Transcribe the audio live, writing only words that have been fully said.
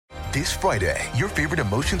This Friday, your favorite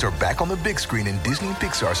emotions are back on the big screen in Disney and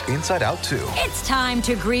Pixar's Inside Out 2. It's time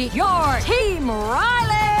to greet your Team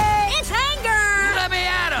Riley. It's anger. Let me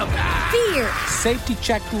at him. Fear. Safety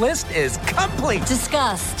checklist is complete.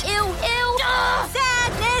 Disgust. Ew.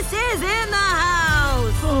 Sadness is in the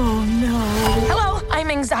house. Oh, no. Hello, I'm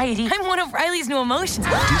anxiety. I'm one of Riley's new emotions.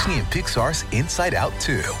 Disney and Pixar's Inside Out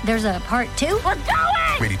 2. There's a part 2? We're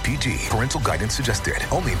going! Rated PG. Parental guidance suggested.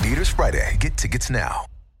 Only in theaters Friday. Get tickets now.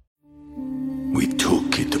 We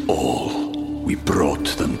took it all. We brought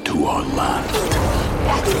them to our land.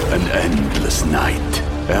 An endless night,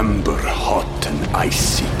 ember hot and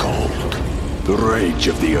icy cold. The rage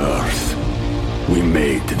of the earth. We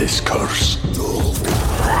made this curse.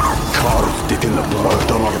 Carved it in the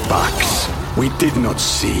blood on our backs. We did not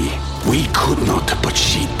see. We could not, but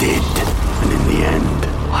she did. And in the end...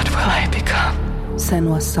 What will I become?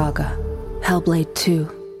 Senua's Saga. Hellblade 2.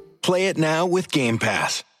 Play it now with Game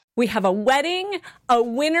Pass. We have a wedding, a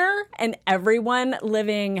winner, and everyone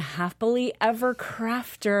living happily ever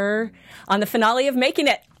crafter on the finale of Making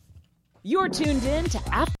It. You're tuned in to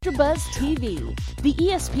AfterBuzz TV, the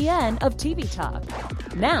ESPN of TV talk.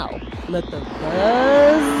 Now, let the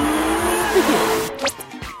buzz begin.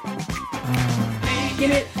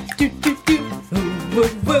 Making it, do, woo,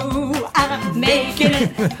 woo, woo, I'm making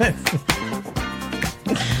it.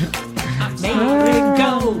 I'm making it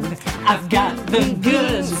gold. I've got the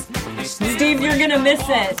goods. Steve, you're going to miss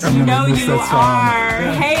it. You know you are.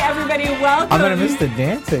 Yeah. Hey, everybody, welcome. I'm going to miss the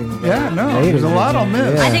dancing. Yeah, no, there's a lot I'll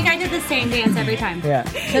miss. I think I did the same dance every time. Yeah.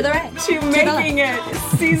 To the right. To Making It,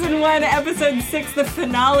 Season 1, Episode 6, the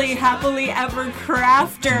finale, Happily Ever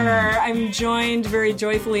Crafter. I'm joined very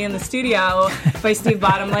joyfully in the studio by Steve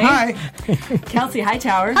Bottomley. Hi. Kelsey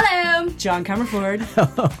Hightower. Hello. John Comerford.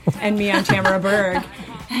 Hello. And me, I'm Tamara Berg.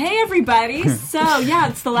 Hey, everybody. So, yeah,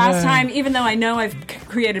 it's the last time, even though I know I've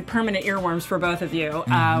created permanent earworms for both of you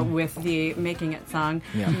with the Making It song.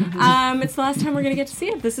 Yeah. It's the last time we're going to get to see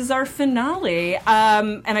it. This is our finale.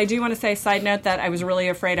 And I do want to say, side note, that I was really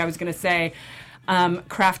afraid I was going to say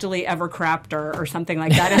craftily ever crafter or something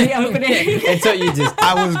like that in the opening. And so you just...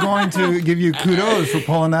 I was going to give you kudos for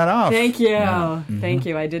pulling that off. Thank you. Yeah. Thank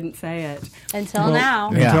you. I didn't say it. Until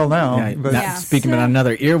now. Yeah. Until now. Yeah. But Speaking of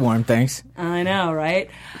another earworm, thanks. I know, right?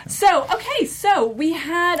 So, okay, so we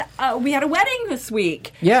had a wedding this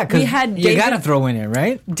week. Yeah, because you got to throw in it,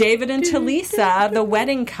 right? David and Talisa, the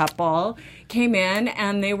wedding couple, came in,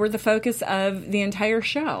 and they were the focus of the entire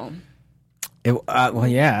show. Well,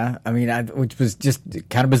 yeah. I mean, which was just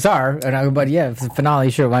kind of bizarre. But yeah, it's the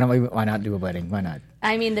finale. Sure, why not do a wedding? Why not?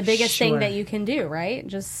 I mean, the biggest thing that you can do, right?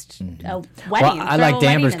 Just a wedding. Well, I liked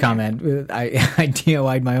Amber's comment. I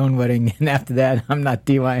DIY'd my own wedding, and after that, I'm not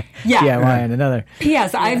DIYing another.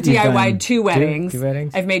 P.S. I've DIY'd two weddings. Two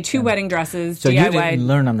weddings? I've made two wedding dresses. So DIY'd. You didn't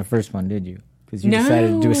learn on the first one, did you? Because you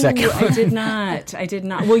decided to do a second one. I did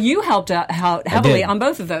not. Well, you helped out heavily on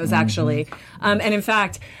both of those, actually. And in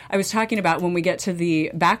fact, I was talking about when we get to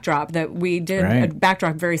the backdrop that we did a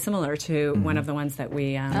backdrop very similar to one of the ones that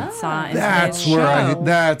we saw in the show.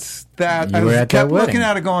 I was kept looking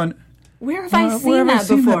at it going, where have I seen that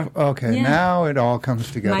before? Okay, now it all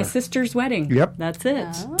comes together. My sister's wedding. Yep. That's it.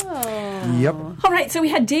 Oh. Yep. All right, so we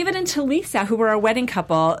had David and Talisa, who were our wedding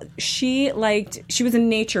couple. She was a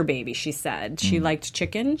nature baby, she said. She liked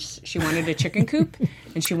chickens. She wanted a chicken coop.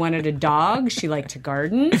 And she wanted a dog. She liked to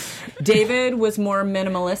garden. David was more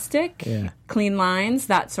minimalistic, clean lines,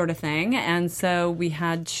 that sort of thing. And so we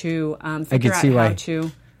had to figure out how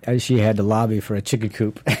to... She had to lobby for a chicken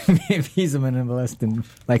coop. If he's a minimalist and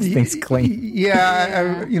likes things clean.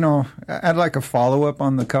 Yeah, I'd like a follow-up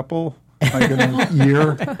on the couple, like in a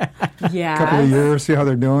year. Yeah. Couple of years, see how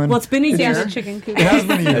they're doing. Well, it's been a year. The chicken coop. It has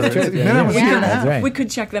been a year. It's been almost a year and a half. Right. We could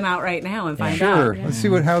check them out right now and find out. Sure. Let's see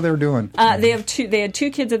how they're doing. They had two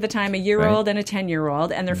kids at the time, a year-old and a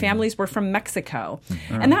 10-year-old, and their families were from Mexico.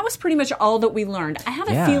 And that was pretty much all that we learned. I have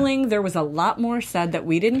a feeling there was a lot more said that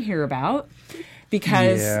we didn't hear about.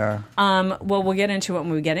 Because, we'll get into it when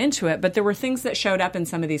we get into it, but there were things that showed up in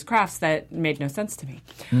some of these crafts that made no sense to me.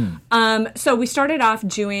 So we started off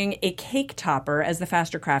doing a cake topper as the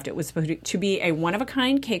faster craft. It was supposed to be a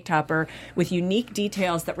one-of-a-kind cake topper with unique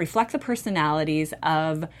details that reflect the personalities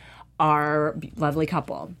of our lovely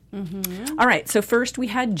couple. All right, so first we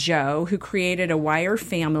had Jo, who created a wire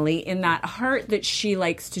family in that heart that she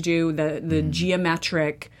likes to do, the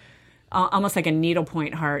geometric... almost like a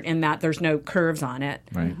needlepoint heart in that there's no curves on it.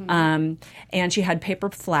 Right. And she had paper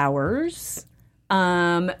flowers.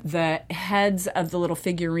 The heads of the little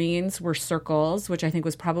figurines were circles, which I think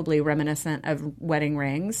was probably reminiscent of wedding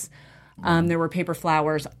rings. There were paper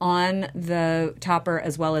flowers on the topper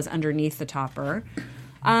as well as underneath the topper.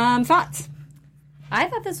 Thoughts? I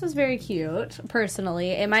thought this was very cute,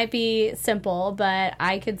 personally. It might be simple, but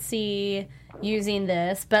I could see using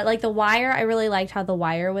this. But, like, the wire, I really liked how the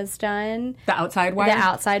wire was done. The outside wire? The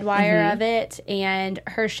outside wire of it. And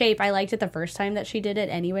her shape, I liked it the first time that she did it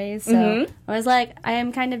anyways. So I was like, I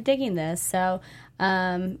am kind of digging this. So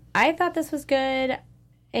I thought this was good.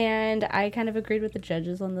 And I kind of agreed with the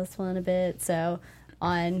judges on this one a bit. So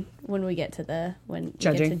when we get to the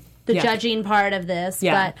judging part of this.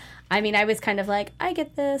 Yeah. But, I mean, I was kind of like, I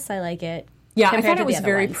get this. I like it. Yeah, I thought it was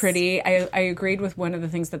very pretty. I agreed with one of the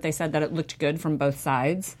things that they said, that it looked good from both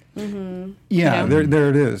sides. Mm-hmm. Yeah, there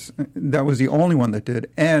it is. That was the only one that did.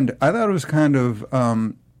 And I thought it was kind of,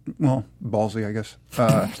 ballsy, I guess,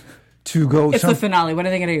 to go... It's the finale. What are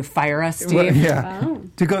they going to do, fire us, Steve?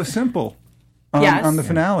 To go simple on the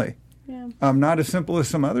finale. Yeah. Not as simple as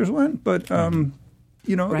some others went, but,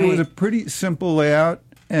 it was a pretty simple layout.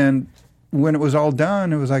 And when it was all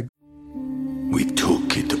done, it was like... We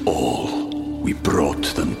took it all. We brought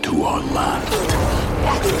them to our land.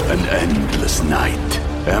 An endless night,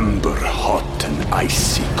 ember hot and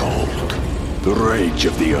icy cold. The rage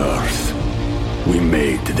of the earth. We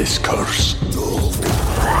made this curse.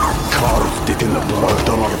 Carved it in the blood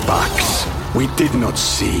on our backs. We did not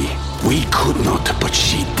see. We could not, but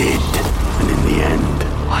she did. And in the end...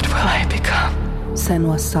 What will I become?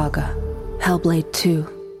 Senua's Saga. Hellblade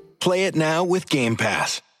 2. Play it now with Game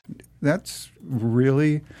Pass. That's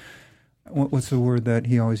really... What's the word that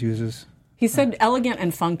he always uses? He said elegant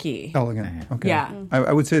and funky. Elegant. Okay. Yeah.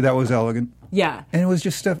 I would say that was elegant. Yeah. And it was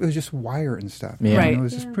just stuff. It was just wire and stuff. Yeah. Right. And it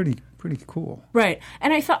was just pretty cool. Right.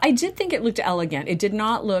 And I did think it looked elegant. It did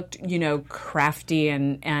not look, crafty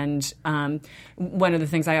and one of the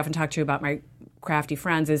things I often talk to about my crafty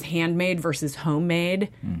friends is handmade versus homemade.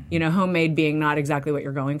 Mm-hmm. Homemade being not exactly what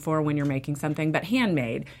you're going for when you're making something, but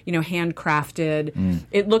handmade, handcrafted.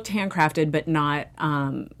 It looked handcrafted, but not,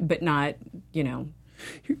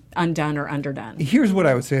 undone or underdone. Here's what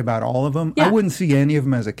I would say about all of them. Yeah. I wouldn't see any of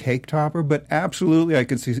them as a cake topper, but absolutely I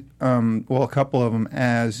could see, a couple of them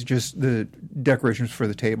as just the decorations for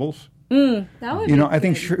the tables. That would be I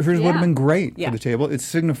think hers would have been great Yeah. for the table. It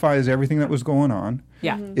signifies everything that was going on.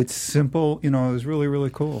 Yeah. It's simple. It was really, really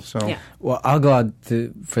cool. So, Yeah. Well, I'll go out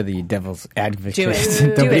for the devil's advocate. Do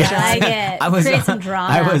it. Do it. I like it. Create some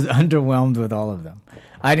drama. I was underwhelmed with all of them.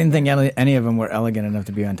 I didn't think any of them were elegant enough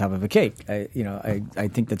to be on top of a cake. I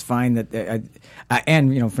think that's fine.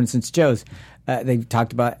 For instance, Joe's. They've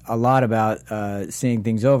talked a lot about seeing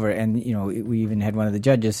things over, and we even had one of the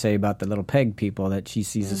judges say about the little peg people that she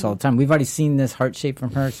sees this all the time. We've already seen this heart shape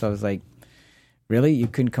from her, so I was like, really, you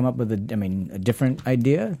couldn't come up with a different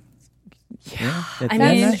idea? Yeah,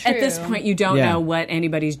 at this point, you don't know what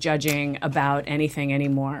anybody's judging about anything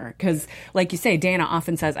anymore. Because, like you say, Dana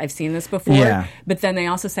often says, "I've seen this before," but then they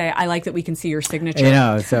also say, "I like that we can see your signature,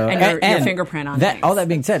 and your fingerprint on that." Things. All that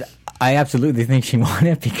being said, I absolutely think she won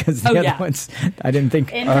it because the other ones, I didn't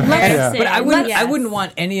think. But I wouldn't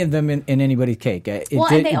want any of them in anybody's cake. And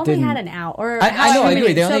they only had an hour. I know. I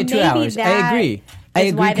agree. They only had 2 hours. I agree. I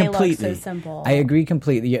agree why completely. They look so simple. I agree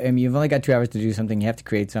completely. You've only got 2 hours to do something. You have to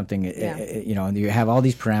create something. And you have all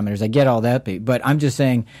these parameters. I get all that, but I'm just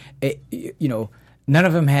saying, none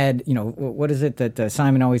of them had. What is it that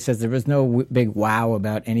Simon always says? There was no big wow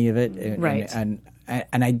about any of it. Right. And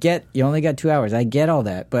I get you only got 2 hours. I get all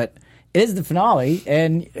that, but it is the finale,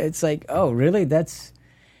 and it's like, oh, really?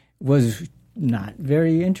 Was not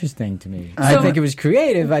very interesting to me. I think it was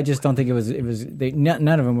creative. I just don't think it was.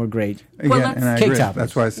 None of them were great. And I agree. Toppers.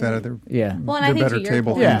 That's why I said they're Well, and I think better to your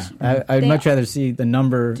table point, things. I'd much rather see the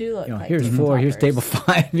number. Here's 4. Here's table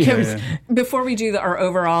 5. Before we do our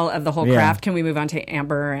overall of the whole craft, can we move on to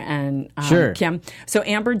Amber and Kim? So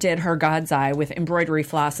Amber did her God's Eye with embroidery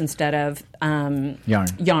floss instead of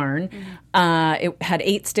yarn. It had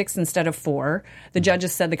 8 sticks instead of 4. The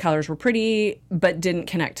judges said the colors were pretty, but didn't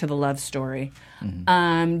connect to the love story.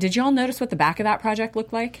 Did y'all notice what the back of that project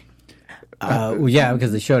looked like?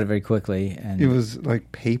 Because they showed it very quickly. And it was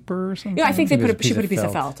like paper or something? Yeah, I think she put a piece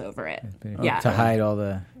of felt over it. To hide all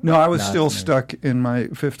the... No, I was still stuck in my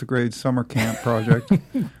 5th grade summer camp project,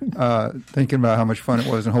 thinking about how much fun it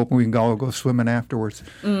was and hoping we can all go swimming afterwards.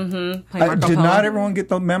 Mm-hmm. Did not everyone get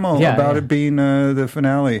the memo about it being the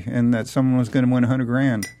finale and that someone was going to win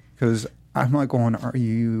 $100,000? Because I'm like going, are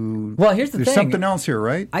you... Well, here's the thing. There's something else here,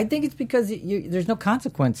 right? I think it's because there's no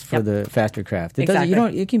consequence for the faster craft. It exactly.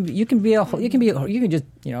 doesn't. You can just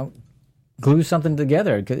glue something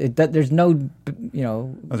together. There's no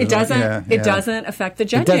It doesn't affect the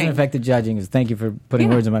judging. It doesn't affect the judging. Thank you for putting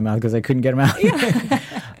words in my mouth because I couldn't get them out.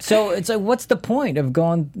 So it's like, what's the point of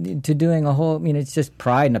going to doing a whole? I mean, it's just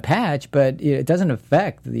pride in a patch, but it doesn't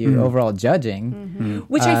affect the overall judging,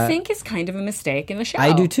 which I think is kind of a mistake in the show.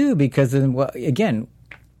 I do too, because then, again,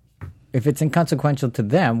 if it's inconsequential to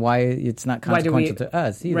them, why it's not consequential to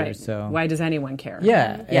us either? Right. So why does anyone care?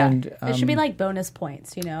 Yeah, and it should be like bonus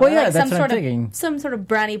points, you know. Well, yeah, like that's what I'm thinking. Some sort of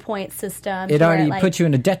brownie point system. It already puts you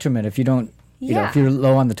in a detriment if you don't. You know, if you're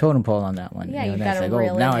low on the totem pole on that one, yeah, you've got to like,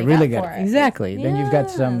 really now I really got it. Exactly. Then you've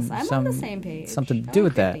got I'm on the same page. something to do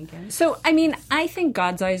with that. So, I mean, I think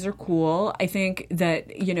God's eyes are cool. I think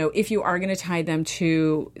that, you know, if you are going to tie them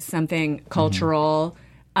to something cultural,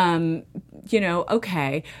 you know,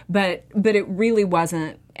 okay, but it really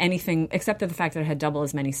wasn't anything except for the fact that it had double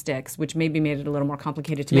as many sticks, which maybe made it a little more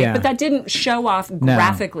complicated to make. Yeah. But that didn't show off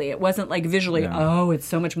graphically. It wasn't like visually, it's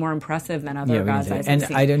so much more impressive than other God's eyes. And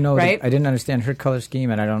I didn't know, right? I didn't understand her color scheme,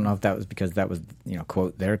 and I don't know if that was because that was, you know,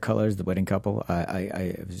 quote, their colors, the wedding couple.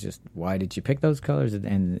 It was just, why did you pick those colors?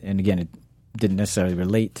 And again, it didn't necessarily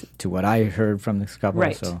relate to what I heard from this couple.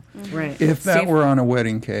 Right. So. Right. If that were on a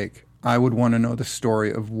wedding cake, I would want to know the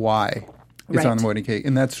story of why it's on the wedding cake.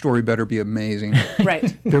 And that story better be amazing.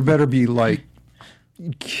 Right. There better be like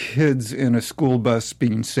kids in a school bus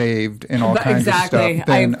being saved and all kinds of stuff.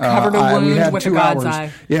 Then, I covered a wound with a God's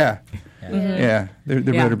eye. Yeah. Yeah. There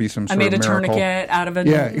better be some sort of miracle. I made a tourniquet out of a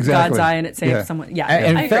God's eye and it saved someone. Yeah.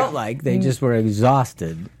 And it felt like they just were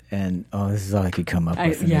exhausted. And this is all I could come up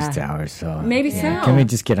with in this tower. So maybe so. Can we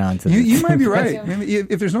just get on to this? You might be right. Maybe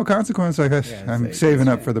if there's no consequence, I guess I'm saving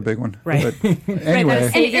up for the big one. Right. But anyway,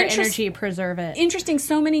 save your energy, preserve it. Interesting.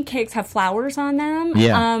 So many cakes have flowers on them.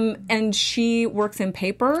 Yeah. And she works in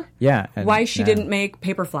paper. Yeah. Why she didn't make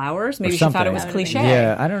paper flowers? Maybe she thought it was cliche.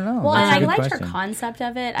 Yeah, I don't know. Well, and I liked her concept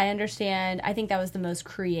of it. I understand. I think that was the most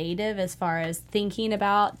creative as far as thinking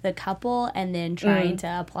about the couple and then trying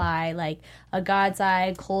to apply like a God's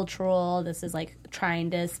eye cultural. This is like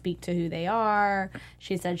trying to speak to who they are.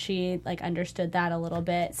 She said she like understood that a little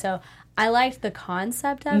bit. So I liked the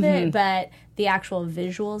concept of it, but the actual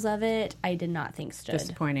visuals of it, I did not think stood.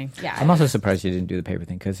 Disappointing. Yeah. I'm also surprised she didn't do the paper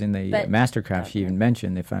thing because in the Mastercraft she even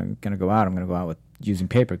mentioned if I'm going to go out, I'm going to go out with using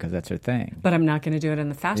paper because that's her thing. But I'm not going to do it in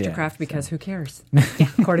the Fastercraft because who cares?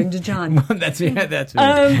 According to John. That's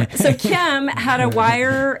right. So Kim had a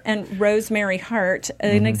wire and rosemary heart,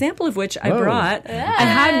 an example of which I brought. Hey.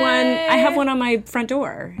 I have one on my front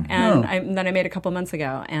door, and that I made a couple months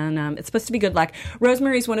ago, and it's supposed to be good luck.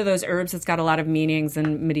 Rosemary is one of those herbs that's got a lot of meanings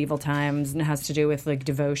in medieval times and has to do with like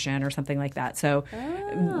devotion or something like that. So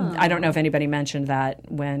I don't know if anybody mentioned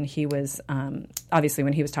that when he was obviously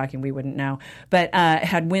when he was talking, we wouldn't know, but it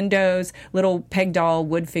had windows, little peg doll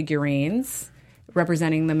wood figurines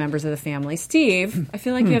representing the members of the family. Steve, I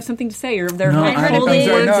feel like you have something to say. You're there holding words in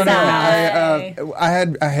your mouth.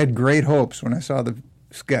 I had great hopes when I saw the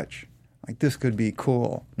sketch. Like, this could be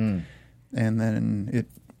cool. And then it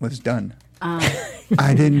was done.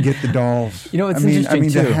 I didn't get the dolls. You know, it's interesting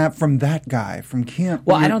too. To have from that guy from Kemp.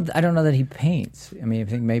 Well, I don't know that he paints. I mean, I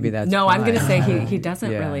think maybe that's no. why. I'm going to say he doesn't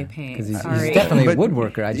really paint because he's definitely a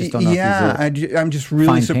woodworker. I just don't know. If he's I'm just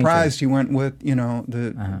really surprised he went with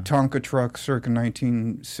the Tonka truck circa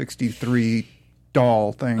 1963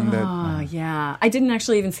 doll thing. Yeah, I didn't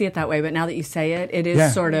actually even see it that way, but now that you say it, it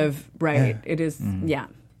is sort of right. It is, yeah.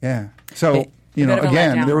 So.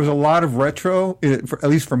 Again, there was a lot of retro, at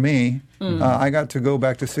least for me. I got to go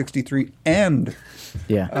back to 63 and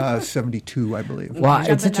 72, I believe. Well,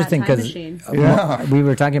 it's interesting because we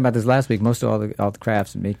were talking about this last week. Most of all the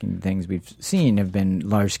crafts and making things we've seen have been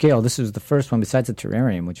large scale. This was the first one besides the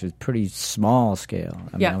terrarium, which was pretty small scale.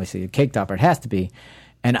 I mean, obviously a cake topper, it has to be.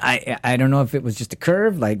 And I don't know if it was just a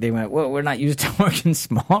curve, like they went, well, we're not used to working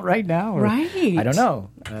small right now. Or, right. I don't know.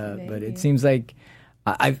 But it seems like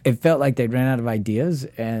it felt like they ran out of ideas,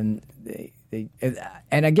 and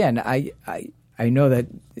and again, I know that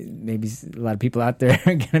maybe a lot of people out there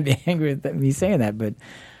are going to be angry with me saying that, but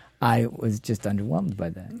I was just underwhelmed by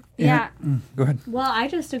that. Yeah. Go ahead. Well, I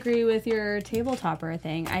just agree with your table topper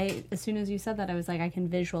thing. As soon as you said that, I was like, I can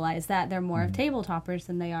visualize that. They're more of table toppers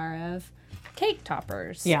than they are of cake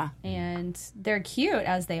toppers. Yeah. And they're cute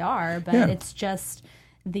as they are, but it's just...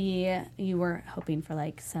 you were hoping for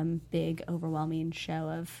like some big overwhelming show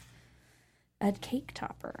of a cake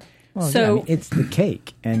topper. Well, so it's the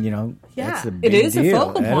cake, and that's the big it is deal a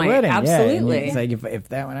focal point. Wedding. Absolutely, it's like if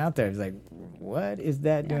that went out there, it's like, what is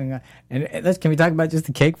that doing? And can we talk about just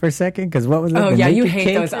the cake for a second? Because what was it? You hate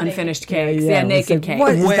cake? Those unfinished cakes. Yeah, naked cake.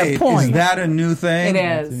 What is the point? Is that a new thing? It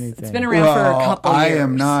is. It's been around for a couple years. I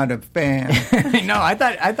am not a fan. No, I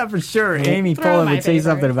thought for sure Amy Poehler would say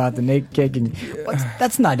something about the naked cake, and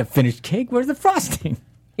that's not a finished cake. Where's the frosting?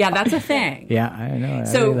 Yeah, that's a thing. Yeah, I know.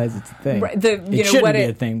 So, I realize it's a thing. It shouldn't be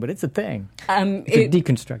a thing, but it's a thing. It's a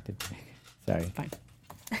deconstructed thing. Sorry. Fine.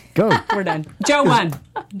 Go. We're done. Joe won.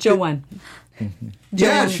 Joe won.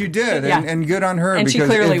 Yeah, she did, and good on her. And because she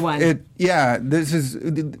clearly won. This is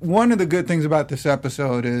one of the good things about this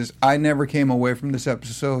episode is I never came away from this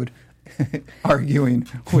episode arguing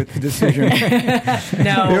with the decision.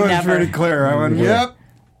 No, it was never. pretty clear. I went, yep.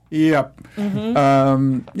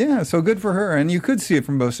 Mm-hmm. So good for her, and you could see it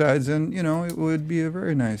from both sides, and it would be a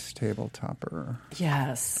very nice table topper.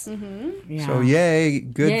 Yes. Mm-hmm. Yeah. So yay,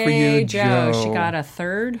 good for you, Joe. She got a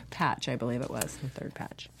third patch, I believe it was the third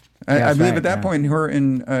patch. I believe at that point, her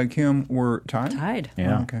and Kim were tied.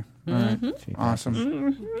 Yeah. Oh, okay. All right. Awesome.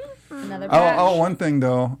 Mm-hmm. Another patch. Oh, one thing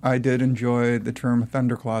though, I did enjoy the term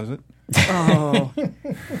thunder closet. Oh,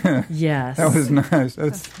 yes. That was nice.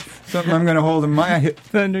 That's something I'm going to hold in my hip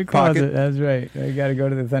thunder pocket. Closet. That's right. I got to go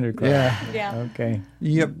to the thunder closet. Yeah. Okay.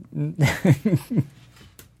 Yep. That's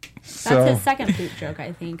his second poop joke,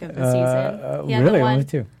 I think, of the season. He had really? the one, Only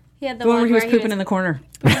two. He had the one one where he was pooping in the corner.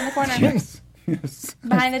 Pooping in the corner. Yes.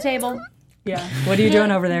 Behind the table. Yeah. What are you doing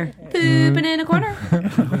over there? Pooping in a corner.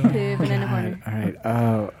 Pooping in a corner. All right.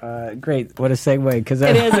 Oh, great. What a segue. Because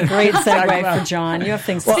it is a great segue for John. You have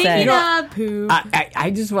things to say. Speaking of poop. I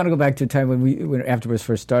just want to go back to a time when AfterBuzz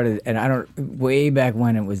first started, and way back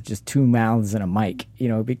when it was just two mouths and a mic,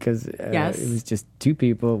 because it was just two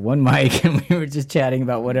people, one mic, and we were just chatting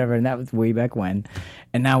about whatever, and that was way back when.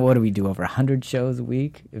 And now what do we do? Over 100 shows a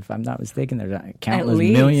week, if I'm not mistaken. There's a countless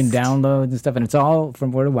million downloads and stuff, and it's all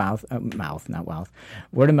from word of mouth,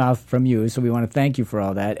 word of mouth from you. So we want to thank you for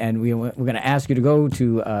all that, and we're going to ask you to go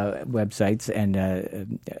to websites and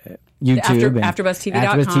YouTube and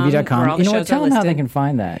AfterBuzzTV.com. You know what? Tell them how they can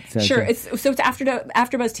find that. Sure. It's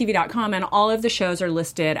AfterBuzzTV.com, and all of the shows are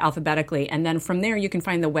listed alphabetically, and then from there you can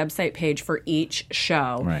find the website page for each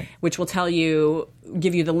show, which will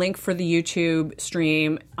give you the link for the YouTube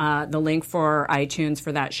stream, the link for iTunes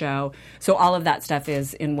for that show. So all of that stuff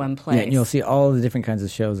is in one place. Yeah, and you'll see all the different kinds of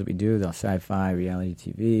shows that we do: the sci-fi, reality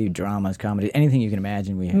TV, dramas, comedy, anything you can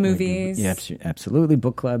imagine. We have movies. Absolutely.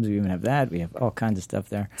 Book clubs. We even have that. We have all kinds of stuff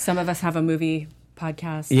there. Some of us have a movie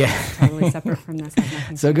podcast. Yeah. Totally separate from this.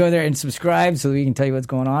 So go there and subscribe so we can tell you what's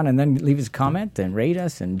going on, and then leave us a comment and rate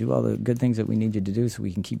us and do all the good things that we need you to do so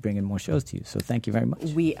we can keep bringing more shows to you. So thank you very much.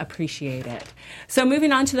 We appreciate it. So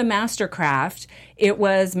moving on to the Mastercraft, it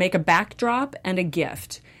was make a backdrop and a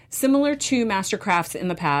gift. Similar to Mastercrafts in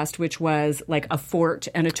the past, which was like a fort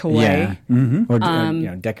and a toy. Yeah. Mm-hmm. Or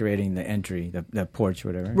decorating the entry, the porch,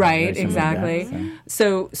 whatever. Right, exactly. Like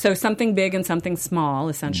so something big and something small,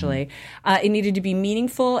 essentially. Mm-hmm. It needed to be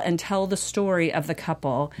meaningful and tell the story of the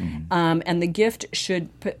couple. Mm-hmm. And the gift should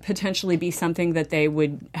potentially be something that they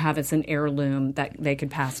would have as an heirloom that they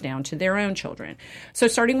could pass down to their own children. So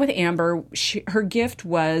starting with Amber, her gift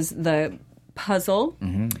was the puzzle.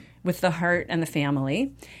 Mm-hmm. with the heart and the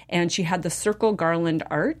family. And she had the circle garland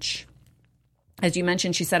arch. As you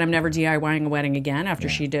mentioned, she said, I'm never DIYing a wedding again after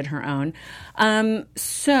she did her own.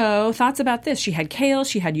 So thoughts about this? She had kale,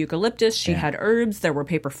 she had eucalyptus, she had herbs, there were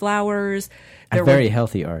paper flowers. There were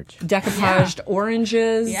healthy arch. Decoupaged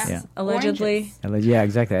oranges, allegedly. Oranges. Yeah,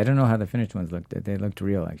 exactly. I don't know how the finished ones looked. They looked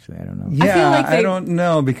real, actually. I don't know. Yeah, I don't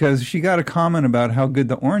know, because she got a comment about how good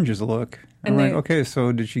the oranges look. And I'm like, okay,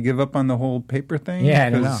 so did she give up on the whole paper thing? Yeah, I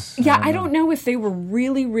don't know. Yeah, I don't know if they were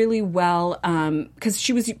really, really well, because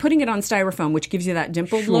she was putting it on styrofoam, which gives you that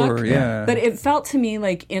dimpled look. Yeah. But it felt to me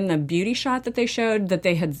like in the beauty shot that they showed that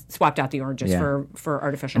they had swapped out the oranges for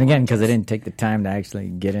artificial. And again, because they didn't take the time to actually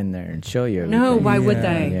get in there and show you everything. No, why would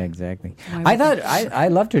they? Yeah, exactly. I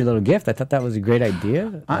loved her little gift. I thought that was a great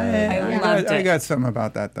idea. I got something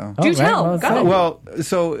about that, though. Do tell. Go. Well,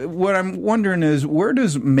 so what I'm wondering is, where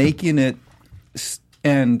does making it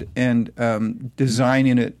and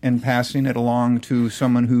designing it and passing it along to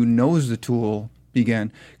someone who knows the tool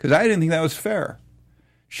begin? Because I didn't think that was fair.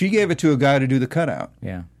 She gave it to a guy to do the cutout.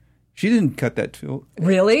 Yeah. She didn't cut that tool.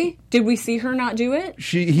 Really? Did we see her not do it?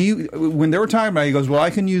 When they were talking about it, he goes, well, I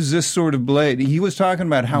can use this sort of blade. He was talking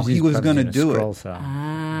about how he was going to do it.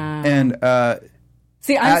 And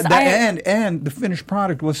see, and the finished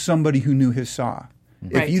product was somebody who knew his saw.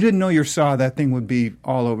 Right. If you didn't know your saw, that thing would be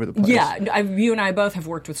all over the place. Yeah, you and I both have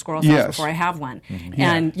worked with squirrel saws before. I have one. Mm-hmm.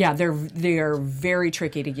 And they are very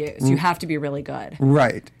tricky to use. You have to be really good.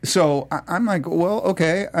 Right. So I'm like, well,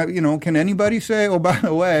 okay, can anybody say, oh, by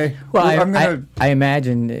the way, I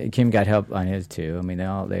imagine Kim got help on his too. I mean,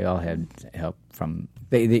 they all had help from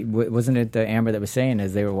wasn't it Amber that was saying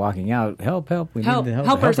as they were walking out, help, we help, need the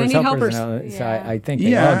helpers, I need helpers. So I think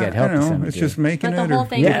they all get help. I don't know. It's just making but it the whole or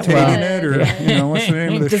thing taking it or what's the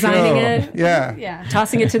name of the designing show? it, yeah,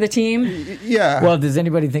 tossing it to the team. Yeah. Well, does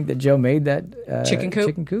anybody think that Joe made that chicken coop?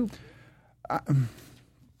 Chicken coop?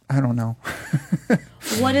 I don't know.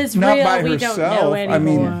 What is not real? by we herself. don't know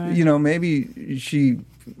anymore. I mean, maybe she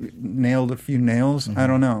nailed a few nails. I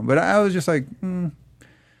don't know, but I was just like,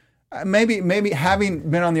 maybe having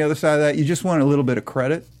been on the other side of that, you just want a little bit of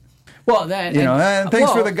credit. Well, that and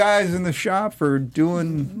thanks for the guys in the shop for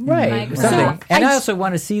doing something. And I also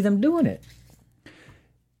want to see them doing it.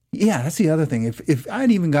 Yeah, that's the other thing. If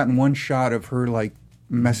I'd even gotten one shot of her like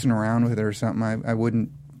messing around with it or something, I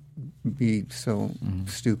wouldn't be so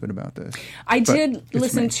stupid about this. I did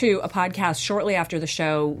listen to a podcast shortly after the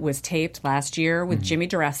show was taped last year with Jimmy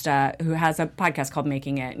DiResta, who has a podcast called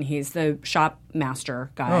Making It, and he's the shop master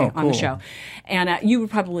guy on the show. And you would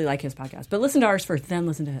probably like his podcast, but listen to ours first, then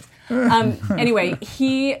listen to his. Anyway,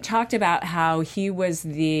 he talked about how he was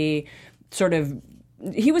the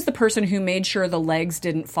person who made sure the legs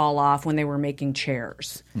didn't fall off when they were making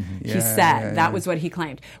chairs. He said that was what he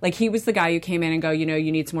claimed. Like, he was the guy who came in and go, you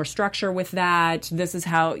need some more structure with that. This is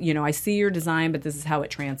how, I see your design, but this is how it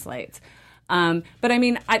translates. But I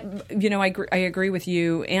mean, I agree with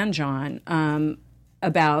you and John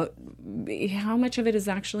about how much of it is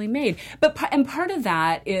actually made. And part of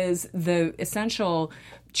that is the essential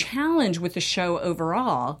challenge with the show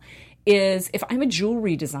overall is if I'm a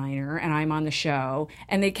jewelry designer and I'm on the show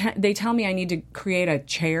and they tell me I need to create a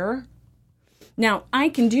chair. Now, I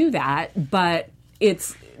can do that, but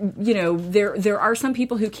it's, there are some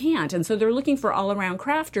people who can't. And so they're looking for all-around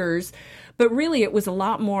crafters. But really, it was a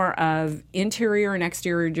lot more of interior and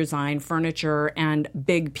exterior design, furniture, and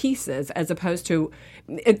big pieces, as opposed to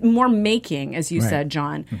more making, as you said,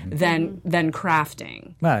 John, than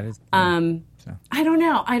crafting. Well, I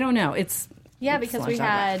don't know. It's... Yeah, because we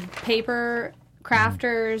had paper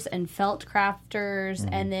crafters and felt crafters,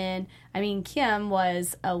 and then, Kim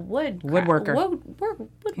was a woodworker.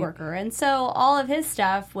 And so all of his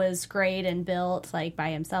stuff was great and built, like,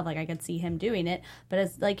 by himself. Like, I could see him doing it. But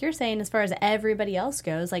as like you're saying, as far as everybody else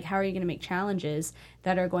goes, like, how are you going to make challenges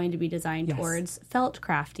that are going to be designed towards felt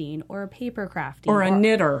crafting or paper crafting? Or a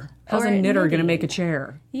knitter. How's a knitter going to make a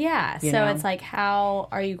chair? Yeah, so it's like, how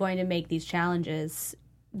are you going to make these challenges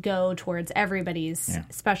go towards everybody's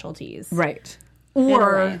specialties, right?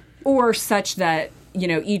 Or such that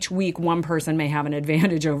each week one person may have an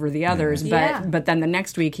advantage over the others, but then the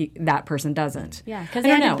next week that person doesn't. Yeah, because they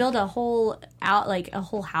had to build a whole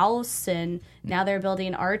house, and now they're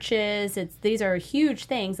building arches. These are huge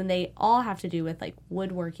things, and they all have to do with like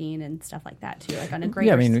woodworking and stuff like that too, like on a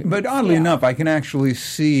greater. But oddly enough, I can actually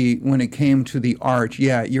see when it came to the arch.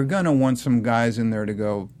 Yeah, you're gonna want some guys in there to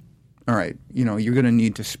go, all right, you're going to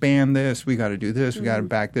need to span this. We got to do this. We got to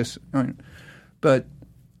back this. But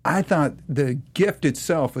I thought the gift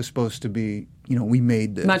itself was supposed to be, we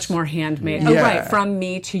made this. Much more handmade. Oh, right. From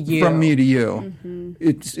me to you. From me to you.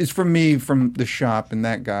 It's from me, from the shop and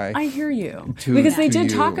that guy. I hear you. Because they did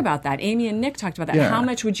talk about that. Amy and Nick talked about that. Yeah. How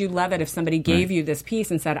much would you love it if somebody gave you this piece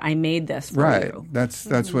and said, I made this for you?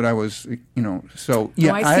 That's what I was, So,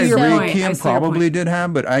 yeah, I agree. Kim probably did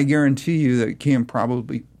have, but I guarantee you that Kim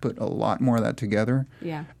probably put a lot more of that together.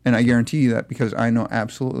 Yeah. And I guarantee you that because I know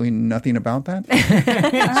absolutely nothing about that.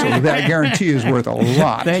 So that guarantee is worth a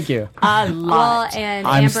lot. Thank you. A lot. And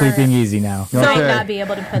I'm Amber sleeping easy now. Might not be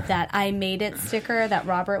able to put that I made it sticker that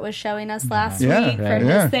Robert was showing us last week for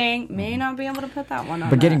his thing. May not be able to put that one on.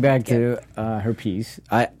 But getting back to her piece,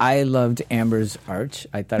 I loved Amber's arch.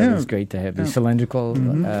 I thought it was great to have the cylindrical,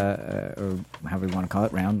 or however you want to call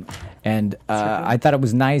it, round. And I thought it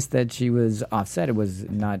was nice that she was offset. It was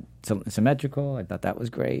not symmetrical. I thought that was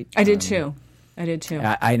great. I did too.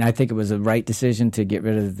 I think it was a right decision to get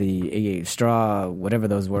rid of the straw, whatever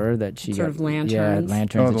those were that she sort of lanterns. Yeah,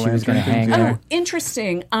 lanterns that she was going to hang there. Oh,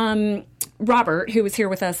 interesting. Robert, who was here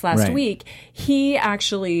with us last week, he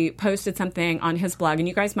actually posted something on his blog, and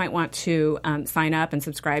you guys might want to sign up and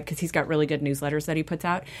subscribe because he's got really good newsletters that he puts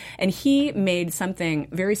out. And he made something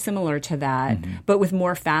very similar to that, but with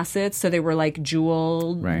more facets. So they were like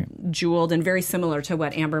jeweled, and very similar to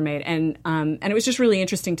what Amber made. And it was just really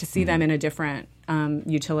interesting to see them in a different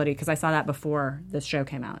utility because I saw that before this show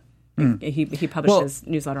came out. He published his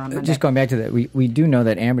newsletter on Monday. Just going back to that, we do know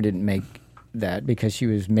that Amber didn't make that because she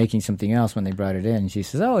was making something else when they brought it in. She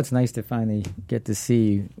says, "Oh, it's nice to finally get to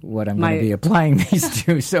see what I'm going to be applying these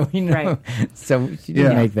to." So so she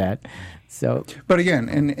didn't make that. So, but again,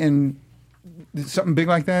 and something big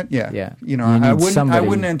like that, I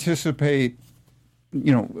wouldn't anticipate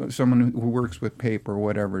someone who works with paper or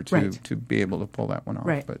whatever to be able to pull that one off.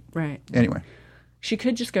 Right. But right. Anyway, she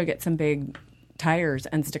could just go get some big tires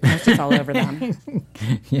and stick Post-its all over them.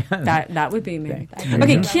 That would be me.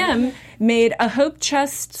 Okay, Kim made a hope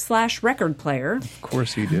chest / record player. Of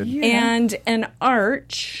course he did. And an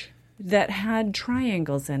arch that had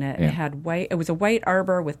triangles in it. It had white. It was a white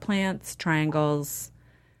arbor with plants, triangles,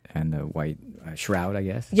 and the white shroud, I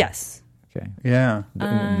guess. Yes. Okay. Yeah.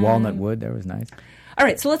 Walnut wood. That was nice. All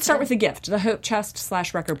right, so let's start with the gift, the hope chest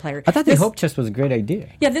 / record player. I thought the hope chest was a great idea.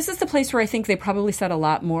 Yeah, this is the place where I think they probably said a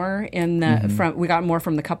lot more in the we got more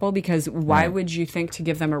from the couple, because why would you think to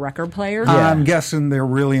give them a record player? I'm guessing they're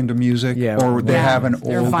really into music, or they have an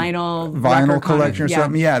their old vinyl collection or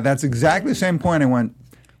something. Yeah, that's exactly the same point I went.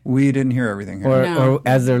 We didn't hear everything here. Or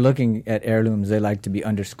as they're looking at heirlooms, they like to be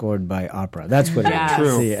underscored by opera. That's what it is.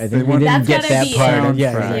 True. I think we didn't get that part.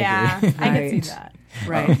 Yeah, I can see that.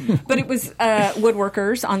 Right. But it was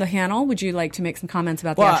woodworkers on the panel. Would you like to make some comments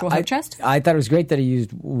about the actual hope chest? I thought it was great that he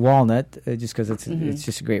used walnut, just because it's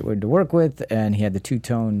just a great wood to work with, and he had the two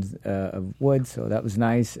tones of wood, so that was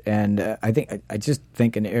nice. And I just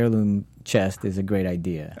think an heirloom chest is a great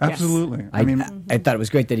idea. Absolutely. Yes. I thought it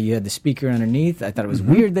was great that he had the speaker underneath. I thought it was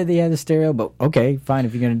weird that he had the stereo, but okay, fine,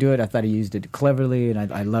 if you're going to do it. I thought he used it cleverly,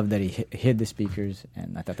 and I love that he hid the speakers,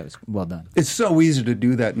 and I thought that was well done. It's so easy to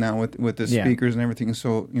do that now with the speakers and everything is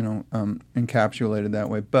so encapsulated that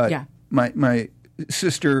way. But my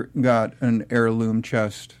sister got an heirloom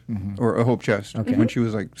chest or a hope chest when she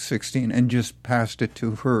was like 16 and just passed it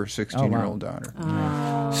to her 16-year-old daughter.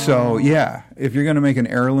 Oh. So if you're going to make an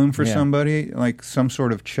heirloom for somebody, like some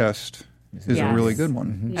sort of chest is a really good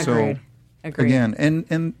one. So Agreed. again,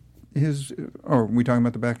 and his. Are we talking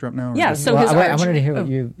about the backdrop now? Yeah. So I wanted to hear what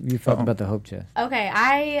you felt about the hope chest. Okay,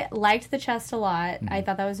 I liked the chest a lot. I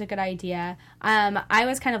thought that was a good idea. I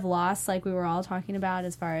was kind of lost, like we were all talking about,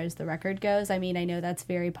 as far as the record goes. I mean, I know that's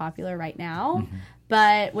very popular right now,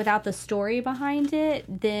 but without the story behind it,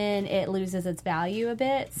 then it loses its value a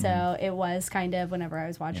bit. So it was kind of, whenever I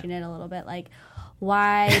was watching it, a little bit like,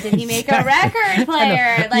 why did he make a record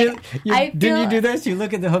player? Like, did you do this? You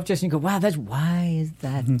look at the hope chest and you go, "Wow, why is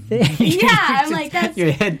that thing?" Yeah, I'm like, that's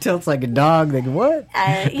your head tilts like a dog. Like what?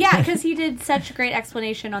 Yeah, because he did such a great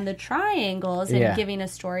explanation on the triangles and giving a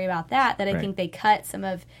story about that I think they cut some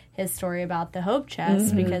of his story about the hope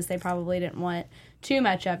chest because they probably didn't want too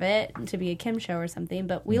much of it to be a Kim show or something.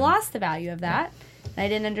 But we lost the value of that. And I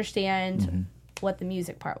didn't understand what the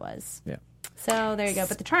music part was. Yeah. So there you go.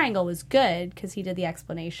 But the triangle was good because he did the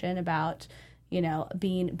explanation about,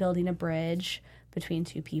 building a bridge between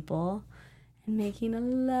two people and making a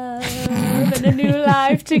love and a new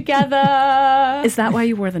life together. Is that why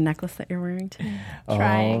you wore the necklace that you're wearing today?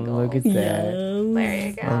 Triangle. Oh, look at that. There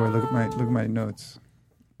you go. Oh, look at my notes.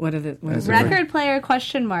 What is it? Record player ?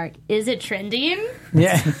 Is it trending?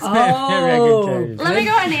 Yeah. Oh. Let me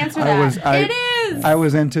go ahead and answer that. It is. I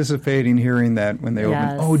was anticipating hearing that when they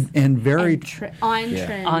opened. Oh, and very on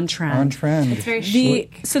trend. On trend. It's very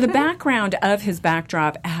chic. So the background of his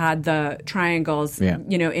backdrop had the triangles, in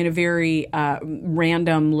a very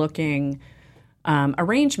random looking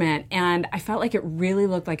arrangement, and I felt like it really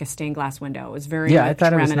looked like a stained glass window. It was very I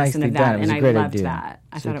thought it was reminiscent nicely of that, done. It was and a great I loved idea. that.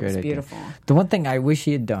 I thought it was beautiful. The one thing I wish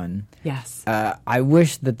he had done, yes, I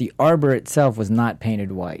wish that the arbor itself was not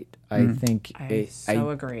painted white. I think I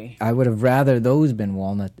agree. I would have rather those been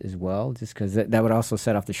walnut as well, just because that would also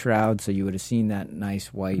set off the shroud, so you would have seen that nice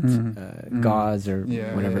white gauze or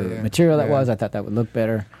whatever material that was. I thought that would look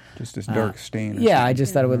better. Just this dark stain. I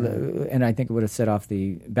just thought it would, and I think it would have set off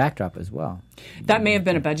the backdrop as well. That may have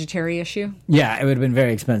been a budgetary issue. Yeah, it would have been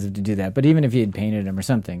very expensive to do that. But even if he had painted them or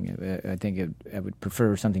something, I think I would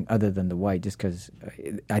prefer something other than the white, just because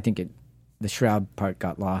I think the shroud part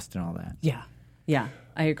got lost and all that. Yeah,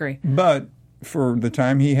 I agree. But for the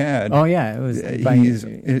time he had, it was.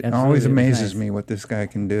 It always amazes me what this guy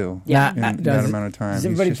can do. Yeah, in that amount of time. Does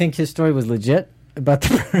everybody think his story was legit? About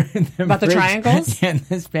the triangles? Yeah,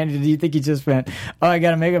 in Spanish. Do you think he just went, I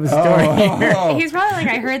got to make up a story here? He's probably like,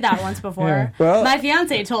 I heard that once before. Yeah. Well, my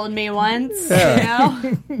fiance told me once,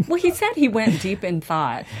 Well, he said he went deep in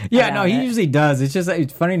thought. He usually does. It's just,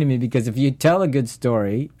 it's funny to me because if you tell a good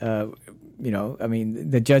story,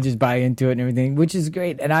 the judges buy into it and everything, which is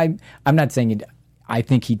great. And I'm not saying I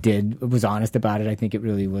think he was honest about it. I think it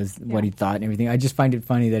really was what he thought and everything. I just find it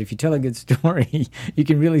funny that if you tell a good story, you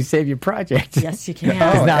can really save your project. Yes, you can.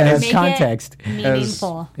 Because now it has context.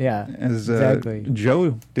 Meaningful. Exactly.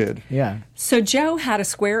 Joe did. Yeah. So Joe had a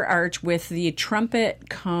square arch with the trumpet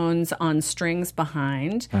cones on strings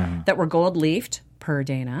behind that were gold leafed. per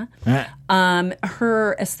Dana.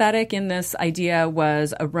 Her aesthetic in this idea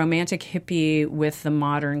was a romantic hippie with the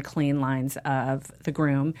modern clean lines of the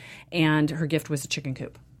groom, and her gift was a chicken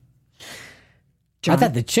coop. John? I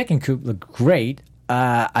thought the chicken coop looked great.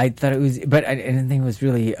 I thought it was, but I didn't think it was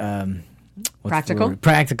really practical.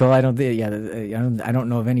 Practical. I don't think. Yeah, I don't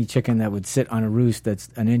know of any chicken that would sit on a roost that's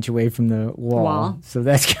an inch away from the wall. So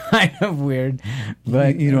that's kind of weird.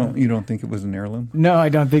 But you don't think it was an heirloom? No, I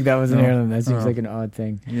don't think that was an heirloom. That seems like an odd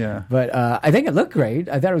thing. Yeah, but I think it looked great.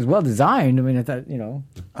 I thought it was well designed. I mean, I thought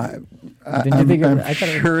I'm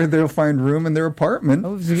sure they'll find room in their apartment.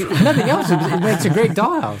 Nothing else. It makes a great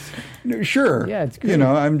dollhouse. Sure. Yeah, it's great.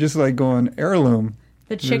 I'm just like going heirloom.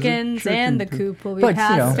 The chickens and the coop will be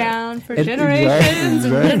passed down for generations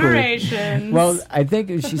and generations. Well, I think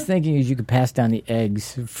what she's thinking is you could pass down the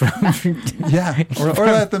eggs from... or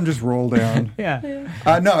let them just roll down. Yeah.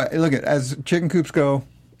 No, look, as chicken coops go,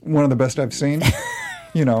 one of the best I've seen,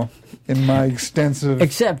 in my extensive...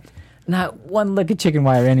 Except... not one lick of chicken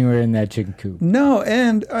wire anywhere in that chicken coop. No,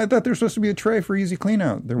 and I thought there was supposed to be a tray for easy clean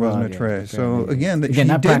out. There wasn't a tray. So again, she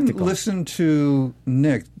didn't practical. Listen to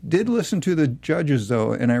Nick. Did listen to the judges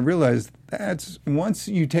though, and I realized that's once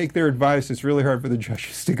you take their advice, it's really hard for the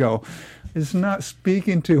judges to go, it's not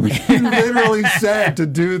speaking to me. You literally said to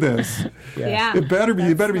do this. Yeah. It better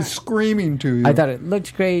be screaming to you. I thought it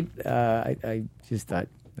looked great. I just thought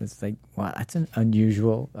it's like, wow, that's an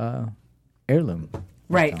unusual heirloom.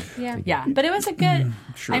 Right. Yeah. But it was a good...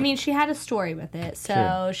 Sure. I mean, she had a story with it.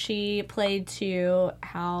 So she played to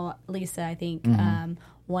how Lisa, I think,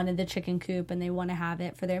 wanted the chicken coop and they want to have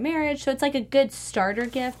it for their marriage. So it's like a good starter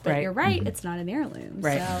gift. But you're right, it's not an heirloom.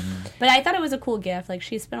 Right. So, but I thought it was a cool gift. Like,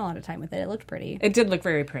 she spent a lot of time with it. It looked pretty. It did look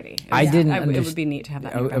very pretty. It would be neat to have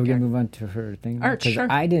that. Are we going to move on to her thing? Sure.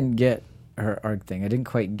 I didn't get her arc thing. I didn't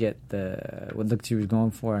quite get what look she was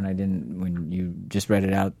going for, and I didn't. When you just read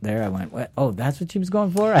it out there, I went, "What? Oh, that's what she was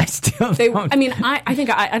going for." I still. Don't. I mean, I think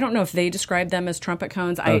I don't know if they described them as trumpet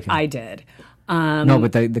cones. I did. No,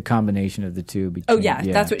 but the combination of the two.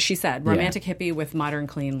 That's what she said. Romantic hippie with modern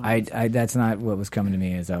clean lines. That's not what was coming to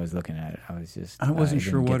me as I was looking at it. I wasn't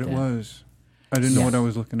sure what it was. I didn't know what I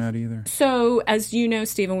was looking at either. So, as you know,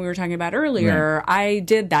 Stephen, we were talking about earlier, I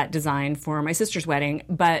did that design for my sister's wedding,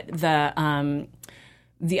 but the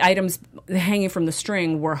items hanging from the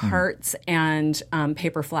string were hearts and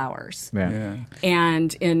paper flowers. Yeah.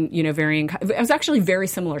 And in, varying... It was actually very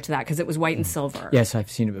similar to that because it was white and silver. Yes, I've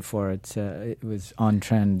seen it before. It was on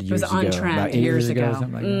trend years ago. It was on trend years ago.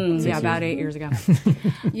 Something like that. About 8 years ago.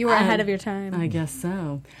 You were ahead of your time. I guess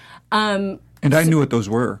so. And I knew what those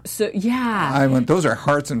were. So, yeah. I went, those are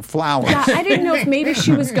hearts and flowers. Yeah, I didn't know if maybe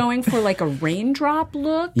she was going for like a raindrop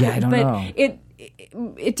look. Yeah, I don't know.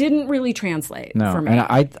 It didn't really translate for me.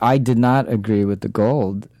 And I did not agree with the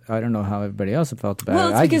gold. I don't know how everybody else felt about it.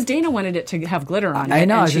 Well, it's because Dana wanted it to have glitter on it. I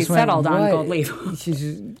know. And she settled on gold leaf.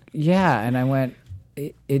 And I went,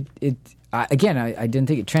 again, I didn't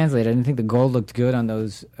think it translated. I didn't think the gold looked good on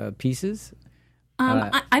those pieces.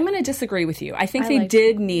 I'm going to disagree with you. I think they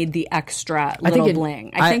did need the extra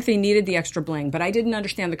bling. I think they needed the extra bling, but I didn't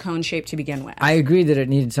understand the cone shape to begin with. I agree that it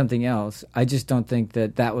needed something else. I just don't think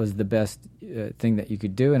that was the best thing that you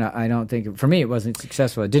could do, and I don't think, for me, it wasn't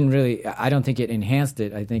successful. It didn't really, I don't think it enhanced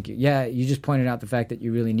it. I think, you just pointed out the fact that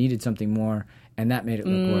you really needed something more, and that made it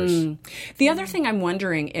look worse. The other thing I'm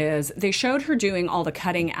wondering is they showed her doing all the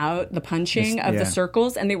cutting out, the punching of the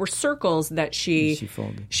circles, and they were circles that she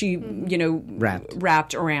folded. She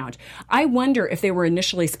wrapped around. I wonder if they were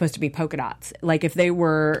initially supposed to be polka dots, like if they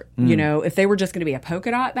were, if they were just going to be a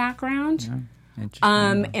polka dot background. Yeah.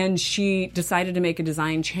 And she decided to make a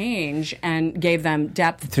design change and gave them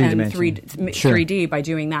depth and 3D by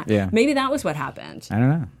doing that. Yeah. Maybe that was what happened. I don't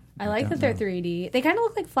know. I like that they're 3D. They kind of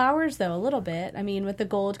look like flowers, though, a little bit. I mean, with the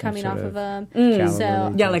gold coming off of them.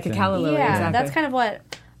 So like a calla lily. Yeah, exactly. that's kind of what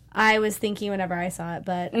I was thinking whenever I saw it.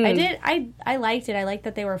 But I liked it. I liked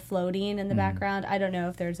that they were floating in the background. I don't know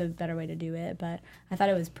if there's a better way to do it, but I thought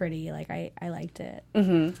it was pretty. Like, I liked it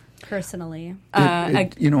personally.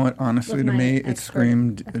 You know what? Honestly, to me, it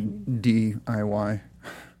screamed DIY.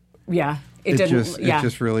 Yeah. It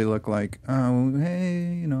just really looked like, oh,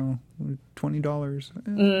 hey,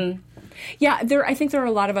 $20. Yeah, I think there are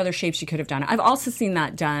a lot of other shapes you could have done. I've also seen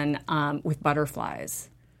that done with butterflies,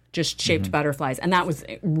 just shaped butterflies, and that was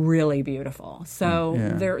really beautiful. So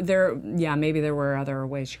maybe there were other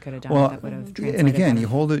ways you could have done it that would have translated. And again, better. you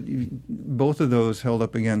hold it. Both of those held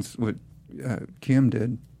up against what Kim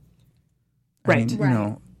did. Right. I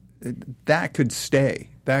mean, that could stay.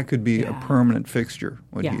 That could be a permanent fixture,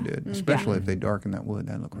 what he did, especially if they darken that wood.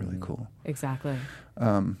 That looked really cool. Exactly.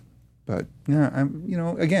 But yeah,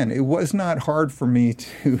 again, it was not hard for me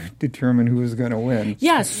to determine who was going to win.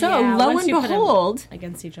 Yeah, lo and behold,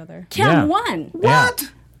 against each other, Kim won.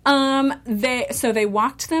 What? They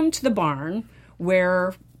walked them to the barn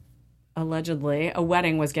where allegedly a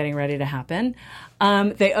wedding was getting ready to happen.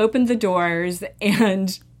 They opened the doors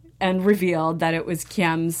and revealed that it was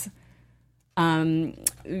Kim's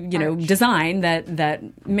design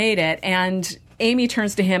that made it. And Amy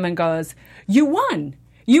turns to him and goes, "You won.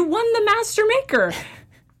 You won the Master Maker."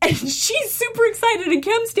 And she's super excited, and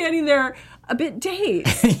Kim's standing there a bit dazed,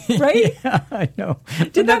 right? Yeah, I know.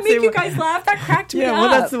 Did that make you guys laugh? That cracked me up. Yeah, well,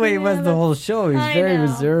 that's the way he was the whole show. He's very know.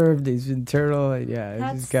 reserved. He's internal.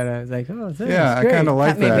 Yeah, he's kind of like, oh, thanks. Yeah, I kind of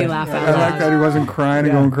like that. That made me laugh out I loud. like that he wasn't crying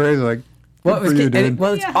and going crazy. Like,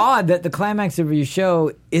 it's odd that the climax of your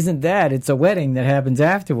show isn't that. It's a wedding that happens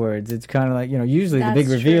afterwards. It's kind of like, usually the big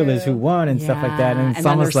reveal is who won and stuff like that. And it's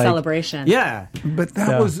almost like celebration. Yeah. But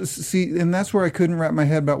that and that's where I couldn't wrap my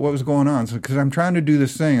head about what was going on. So, because I'm trying to do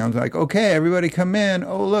this thing. I was like, okay, everybody come in.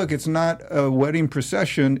 Oh, look, it's not a wedding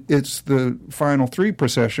procession. It's the final 3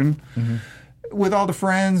 procession with all the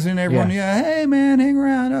friends and everyone. Yeah, hey, man, hang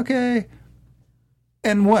around. Okay.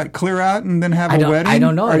 And what? Clear out and then have a wedding? I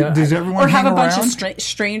don't know. Does everyone or have hang a bunch around? of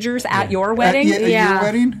strangers at your wedding? At your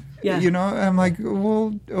wedding? Yeah. I'm like,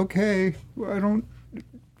 well, okay. I don't.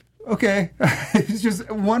 Okay. It's just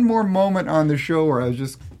one more moment on the show where I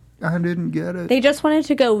didn't get it. They just wanted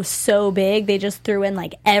to go so big. They just threw in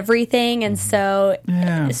like everything, and so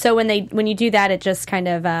when you do that, it just kind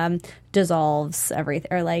of dissolves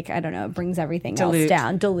everything, or like, I don't know, it brings everything else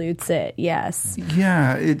down, dilutes it. Yes.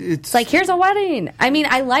 Yeah, it's like, here's a wedding. I mean,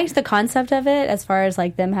 I liked the concept of it as far as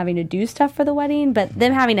like them having to do stuff for the wedding, but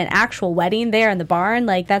them having an actual wedding there in the barn,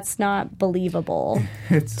 like, that's not believable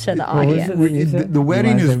to the audience. The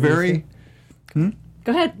wedding is very. Go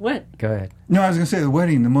ahead. What? Go ahead. No, I was going to say the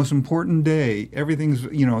wedding, the most important day. Everything's,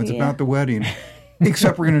 it's about the wedding.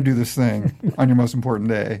 Except we're going to do this thing on your most important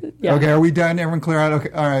day. Yeah. Okay, are we done? Everyone clear out?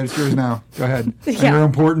 Okay, all right, it's yours now. Go ahead. On your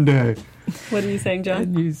important day. What are you saying,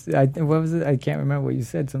 John? What was it? I can't remember what you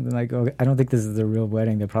said. Something like, "Oh, I don't think this is a real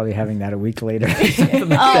wedding. They're probably having that a week later."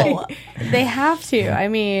 They have to. I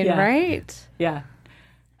mean, right? Yeah.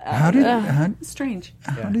 Strange.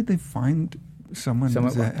 How did they find someone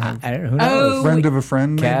I don't know. Who knows? A friend of a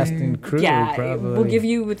friend, cast maybe? and crew. Yeah, probably. we'll give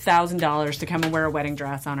you $1,000 to come and wear a wedding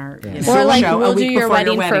dress on our or like show we'll do your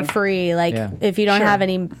wedding for free. Like if you don't have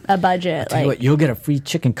a budget, Tell you what, you'll get a free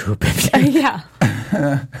chicken coop. Yeah.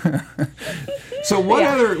 So what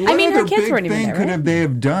other her kids big weren't even thing there, could right? they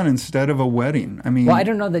have done instead of a wedding? I mean, well, I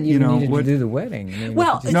don't know that you needed to do the wedding. I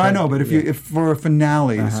mean, I know, but if for a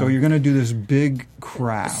finale, so you're going to do this big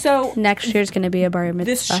crap. So next year's going to be a bar mitzvah.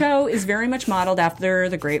 This show is very much modeled after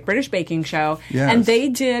the Great British Baking Show, yes. And they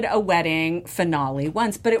did a wedding finale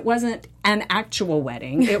once, but it wasn't an actual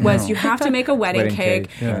wedding. It was you have to make a wedding cake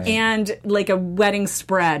and like a wedding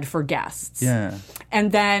spread for guests. Yeah.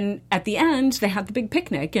 And then at the end, they had the big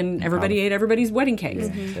picnic, and everybody ate everybody's wedding cakes.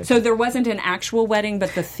 Mm-hmm. So there wasn't an actual wedding,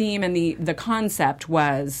 but the theme and the concept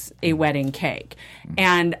was a wedding cake.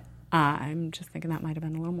 And I'm just thinking that might have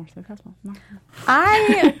been a little more successful.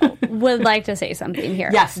 I would like to say something here.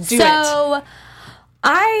 Yes, do it.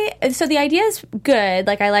 So the idea is good.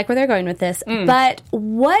 Like, I like where they're going with this. But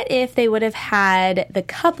what if they would have had the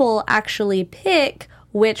couple actually pick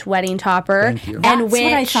which wedding topper and which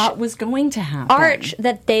what I thought was going to happen. Arch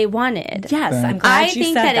that they wanted. Yes, I'm glad you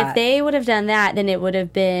think said that if they would have done that, then it would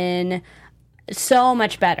have been so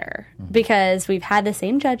much better, because we've had the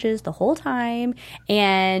same judges the whole time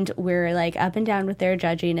and we're like up and down with their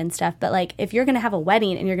judging and stuff. But like, if you're going to have a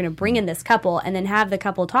wedding and you're going to bring in this couple and then have the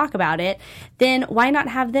couple talk about it, then why not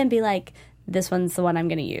have them be like, this one's the one I'm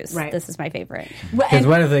going to use. Right. This is my favorite. Because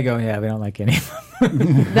what if they go, we don't like any of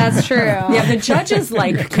them? That's true. Yeah, the judges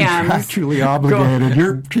like Kim's. Contractually obligated.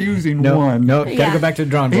 You're choosing one. No, gotta go back to the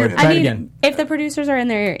drawing board. Try it again. If the producers are in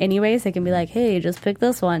there anyways, they can be like, hey, just pick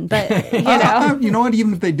this one. But, you know. You know what?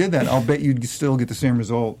 Even if they did that, I'll bet you'd still get the same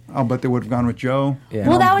result. I'll bet they would have gone with Joe. Yeah.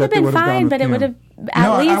 Well, that would have been fine, but it would have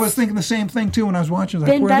at least I was thinking the same thing, too, when I was watching.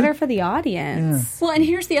 Been better for the audience. Yeah. Well, and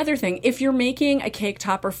here's the other thing. If you're making a cake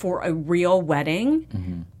topper for a real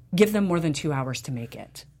wedding, give them more than 2 hours to make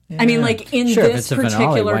it. Yeah. I mean, like, in this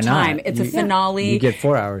particular time, it's a finale. You get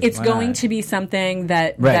 4 hours. It's going to be something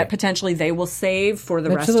that potentially they will save for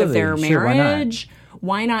the rest of their marriage.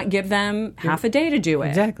 Why not give them half a day to do it?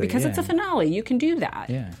 Exactly. Because it's a finale. You can do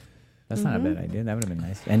that. Yeah. That's not a bad idea. That would have been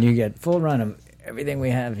nice. And you get full run of everything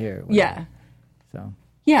we have here. Yeah. So.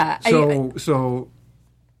 Yeah. So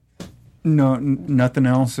no, nothing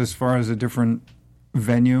else as far as a different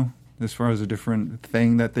venue, as far as a different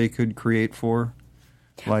thing that they could create for?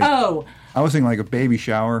 Like, I was thinking like a baby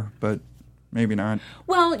shower, but maybe not.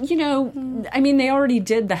 Well, I mean, they already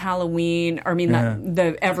did the Halloween, or I mean,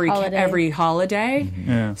 the every holiday. Mm-hmm.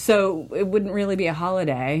 Yeah. So it wouldn't really be a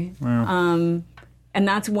holiday. Well. And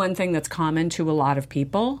that's one thing that's common to a lot of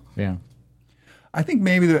people. Yeah. I think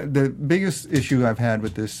maybe the biggest issue I've had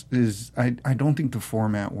with this is I don't think the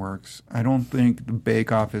format works. I don't think the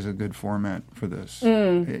Bake Off is a good format for this.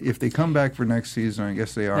 If they come back for next season, I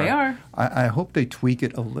guess they are. They are. I hope they tweak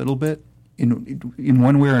it a little bit in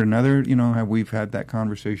one way or another. We've had that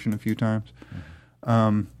conversation a few times.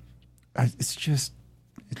 It's just...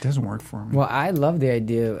 It doesn't work for me. Well, I love the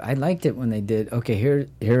idea. I liked it when they did, okay, here,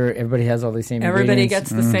 everybody has all the same Everybody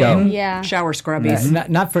ingredients. gets the same shower scrubbies.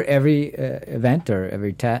 Not for every event or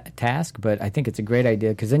every task, but I think it's a great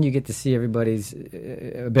idea because then you get to see everybody's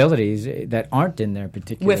abilities that aren't in their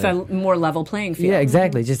particular... With a more level playing field. Yeah,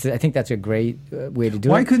 exactly. I think that's a great way to do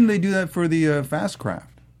it. Why couldn't they do that for the Fast Craft?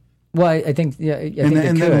 Well, I think, and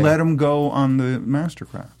then let them go on the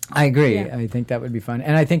Mastercraft. I agree. Yeah. I think that would be fun,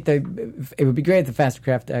 and I think that it would be great if the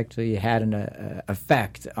Mastercraft actually had an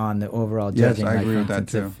effect on the overall judging. Yes, I agree with that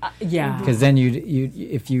too. Because then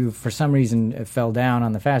if you for some reason fell down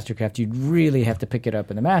on the Mastercraft, you'd really have to pick it up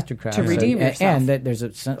in the Mastercraft to redeem yourself. And that there's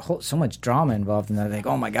so much drama involved in that. Like,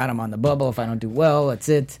 oh my God, I'm on the bubble. If I don't do well, that's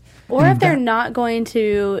it. Or if they're not going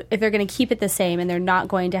to, if they're going to keep it the same and they're not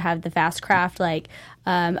going to have the Fastcraft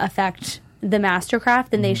affect the Mastercraft,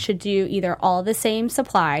 then they should do either all the same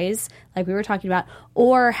supplies, like we were talking about,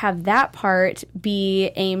 or have that part be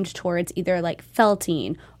aimed towards either like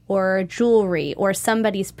felting or jewelry or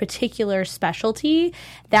somebody's particular specialty.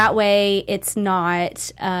 That way it's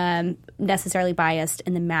not necessarily biased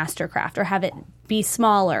in the Mastercraft, or have it be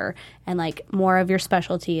smaller and like more of your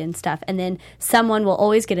specialty and stuff. And then someone will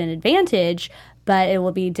always get an advantage, but it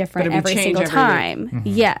will be different every single time. Mm-hmm.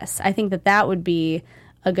 Yes, I think that would be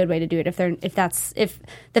a good way to do it. If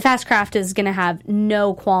the Fastcraft is going to have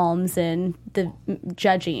no qualms in the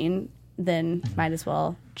judging, then might as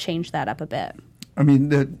well change that up a bit. I mean,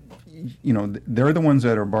 they're the ones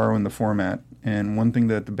that are borrowing the format, and one thing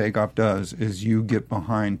that the Bake Off does is you get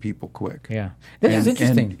behind people quick. Yeah, this is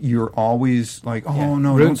interesting. And you're always like,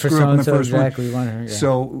 no, don't screw up in the first one.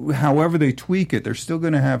 So, however they tweak it, they're still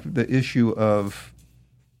going to have the issue of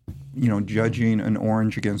judging an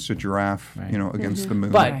orange against a giraffe, against the moon.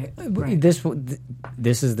 But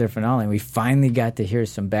this is their finale. We finally got to hear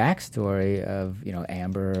some backstory of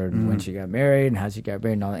Amber and when she got married and how she got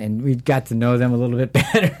married and all, and we got to know them a little bit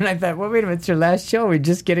better. And I thought, well, wait a minute, it's your last show. We're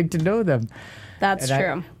just getting to know them. That's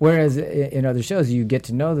true. Whereas in other shows, you get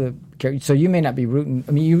to know the character. So you may not be rooting.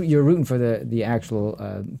 I mean, you're rooting for the actual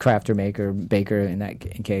crafter, maker, baker in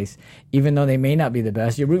that case. Even though they may not be the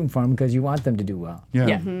best, you're rooting for them because you want them to do well. Yeah.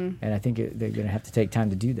 Mm-hmm. And I think they're going to have to take time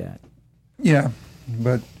to do that. Yeah.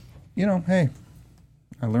 But, hey,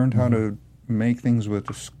 I learned how to make things with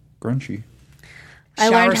a scrunchie. I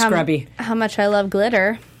learned how much I love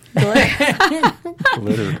glitter.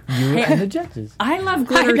 Glitter. You and the judges. I love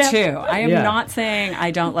glitter too. I am not saying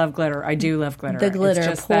I don't love glitter. I do love glitter. The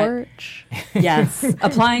glitter porch. Yes.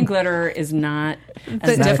 Applying glitter is not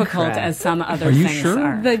as difficult as some other things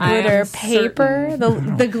are. The glitter paper,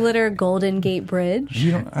 the glitter Golden Gate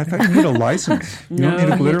Bridge. I thought you need a license. You don't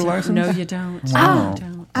need a glitter license? No, you don't. Wow.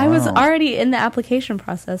 I was already in the application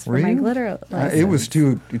process for my glitter license. It was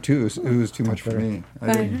too much for me.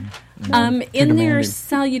 I didn't. In their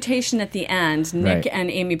salutation at the end, Nick and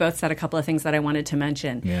Amy both said a couple of things that I wanted to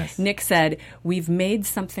mention. Yes. Nick said, "We've made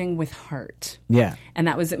something with heart." Yeah. And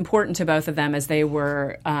that was important to both of them as they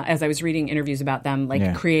were, as I was reading interviews about them,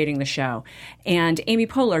 creating the show. And Amy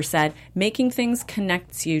Poehler said, "Making things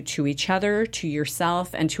connects you to each other, to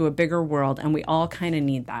yourself, and to a bigger world. And we all kind of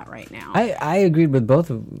need that right now." I agreed with both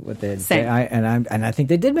of what they had Same. said. And I think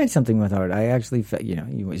they did make something with heart. I actually felt,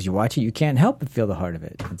 as you watch it, you can't help but feel the heart of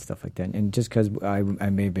it and stuff like that. And just because I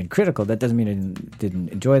may have been critical, that doesn't mean I didn't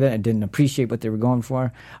enjoy that. I didn't appreciate what they were going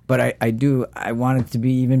for. But I want it to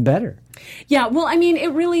be even better. Yeah, well, I mean,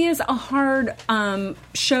 it really is a hard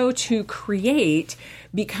show to create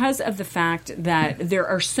because of the fact that there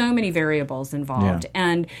are so many variables involved,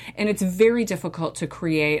 and it's very difficult to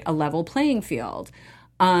create a level playing field.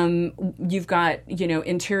 You've got,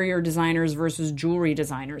 interior designers versus jewelry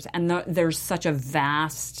designers, and there's such a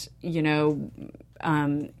vast,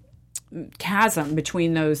 chasm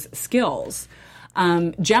between those skills.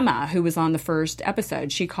 Gemma, who was on the first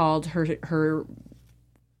episode, she called her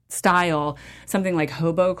style something like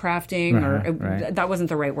hobo crafting, that wasn't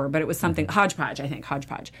the right word, but it was something hodgepodge. I think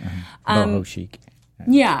hodgepodge. Boho chic.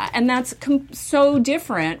 Yeah, and that's so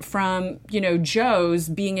different from Joe's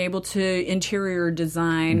being able to interior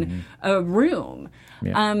design a room.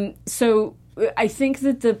 So I think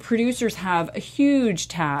that the producers have a huge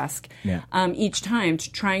task each time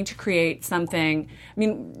trying to create something. I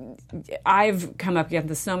mean, I've come up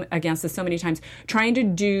against this so many times, trying to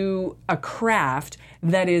do a craft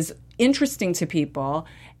that is interesting to people,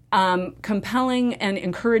 compelling and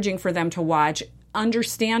encouraging for them to watch,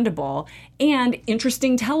 understandable, and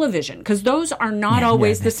interesting television, because those are not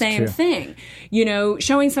always the same thing. You know,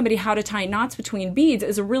 showing somebody how to tie knots between beads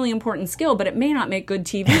is a really important skill, but it may not make good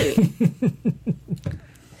TV.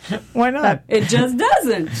 Why not? It just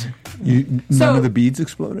doesn't. None of the beads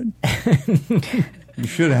exploded? You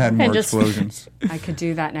should have had more explosions. I could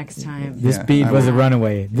do that next time. This bead was a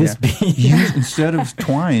runaway. This bead. Instead of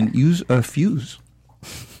twine, use a fuse.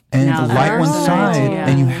 And light one side,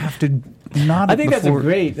 and you have to knot it. I think that's a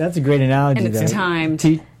great analogy. And it's timed.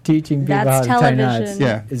 Teaching people how to tie knots.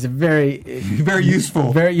 Yeah, it's very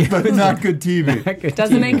useful, but not good TV. It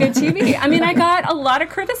doesn't make good TV. I mean, I got a lot of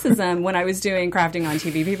criticism when I was doing crafting on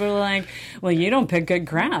TV. People were like, well, you don't pick good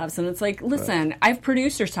crafts. And it's like, listen, I have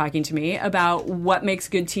producers talking to me about what makes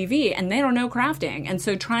good TV, and they don't know crafting. And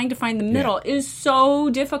so trying to find the middle is so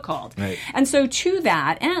difficult. Right. And so to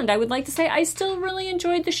that end, I would like to say I still really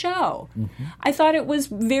enjoyed the show. Mm-hmm. I thought it was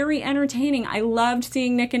very entertaining. I loved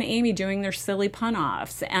seeing Nick and Amy doing their silly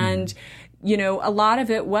pun-offs. And, you know, a lot of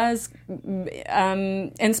it was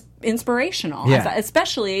inspirational,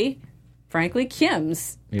 especially, frankly,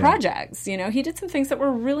 Kim's projects. You know, he did some things that were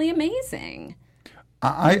really amazing.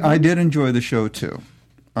 I did enjoy the show, too.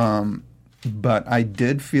 But I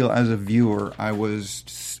did feel as a viewer, I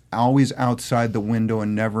was always outside the window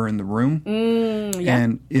and never in the room.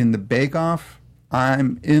 And in the Bake-Off,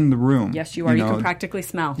 I'm in the room. Yes, you are. You can practically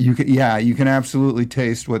smell. You can absolutely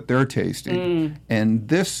taste what they're tasting. And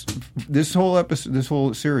this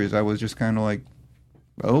whole series, I was just kind of like,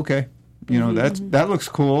 okay, you know, that looks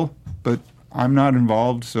cool, but I'm not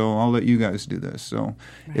involved, so I'll let you guys do this. So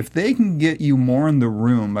if they can get you more in the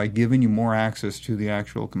room by giving you more access to the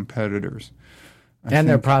actual competitors.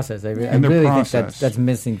 Their process. I really think that's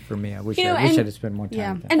missing for me. I wish I had spent more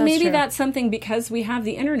time with that. And maybe that's something, because we have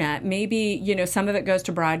the internet, maybe, you know, some of it goes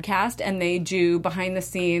to broadcast and they do behind the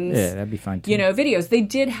scenes, that'd be fine too. You know, videos. They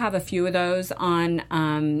did have a few of those on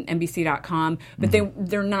NBC.com, but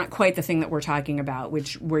they're not quite the thing that we're talking about,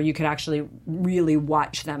 where you could actually really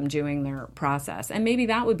watch them doing their process. And maybe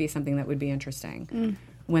that would be something that would be interesting.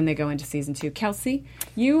 When they go into season 2. Kelsey,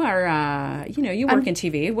 you are, you work in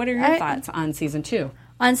TV. What are your thoughts on season 2?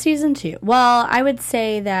 On season 2, well, I would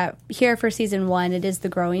say that here for season 1, it is the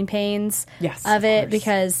growing pains of it,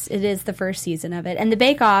 because it is the first season of it. And the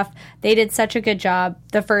Bake Off, they did such a good job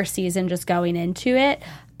the first season just going into it,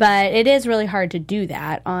 but it is really hard to do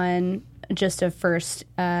that on just a first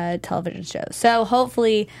television show. So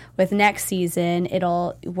hopefully with next season,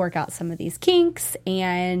 it'll work out some of these kinks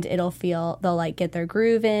and they'll like get their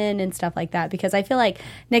groove in and stuff like that. Because I feel like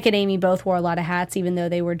Nick and Amy both wore a lot of hats, even though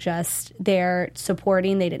they were just there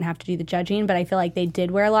supporting. They didn't have to do the judging, but I feel like they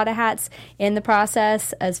did wear a lot of hats in the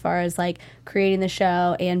process as far as like creating the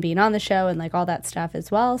show and being on the show and like all that stuff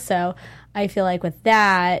as well. So I feel like with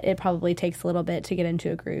that, it probably takes a little bit to get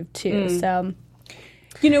into a groove too. So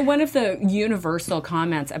you know, one of the universal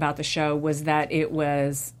comments about the show was that it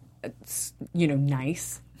was, you know,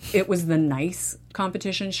 nice. It was the nice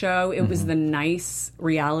competition show. It was the nice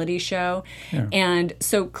reality show. Yeah. And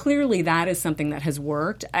so clearly that is something that has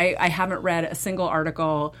worked. I haven't read a single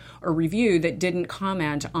article or review that didn't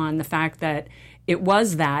comment on the fact that it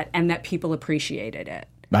was that and that people appreciated it.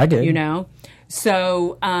 I did. You know?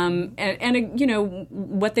 So, and you know,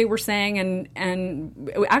 what they were saying and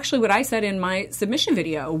actually what I said in my submission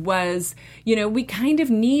video was, you know, we kind of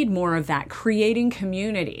need more of that, creating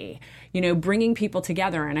community, you know, bringing people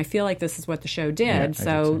together. And I feel like this is what the show did. Yeah,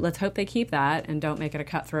 so let's hope they keep that and don't make it a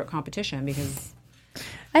cutthroat competition, because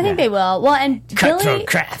I think they will. Well, and Billy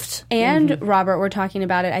crafts and Robert were talking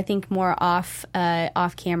about it, I think, more off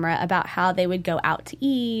camera about how they would go out to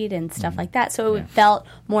eat and stuff like that. So it felt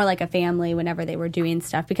more like a family whenever they were doing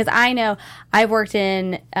stuff. Because I know I've worked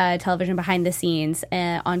in television behind the scenes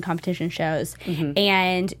on competition shows,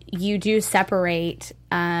 and you do separate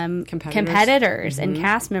competitors and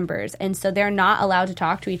cast members, and so they're not allowed to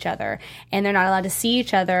talk to each other, and they're not allowed to see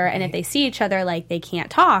each other, and if they see each other, like, they can't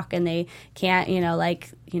talk, and they can't,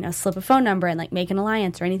 slip a phone number and like make an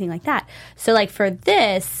alliance or anything like that. So like for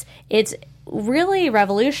this, it's really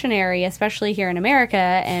revolutionary, especially here in America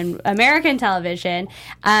and American television,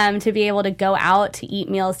 to be able to go out to eat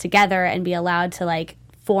meals together and be allowed to like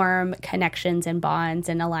form connections and bonds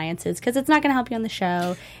and alliances, because it's not going to help you on the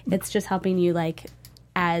show. It's just helping you like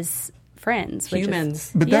as friends,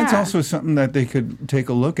 humans. But that's also something that they could take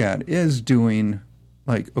a look at, is doing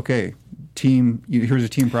like, okay, team, here's a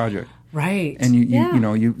team project. Right. And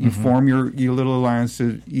you form your little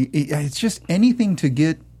alliances. It's just anything to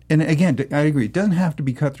get. And again, I agree. It doesn't have to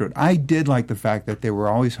be cutthroat. I did like the fact that they were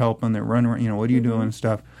always helping. They run around, what are you doing and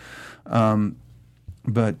stuff.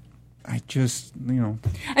 But I just, I mean,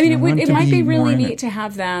 it might be really neat to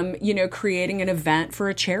have them, creating an event for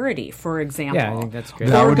a charity, for example. Yeah, I think that's great.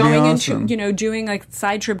 That or would going be awesome. into, doing a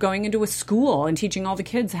side trip, going into a school and teaching all the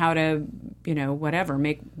kids how to, whatever,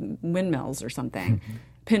 make windmills or something.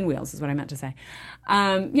 Pinwheels is what I meant to say.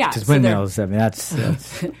 Just windmills. I mean, that's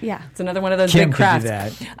yeah, it's another one of those Kim big crafts. could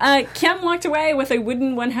do that. Kim walked away with a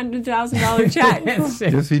wooden $100,000 check.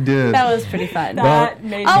 Yes, he did. That was pretty fun.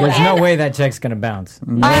 There's no way that check's going to bounce.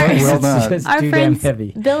 It's Our too damn friends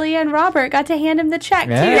heavy. Billy and Robert got to hand him the check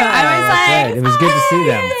too. Yeah, I was like, right. It was good to see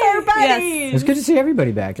them. Yes. It was good to see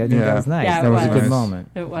everybody back. I think that was nice. Yeah, that was a good nice. moment.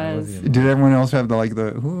 It was. Did everyone else have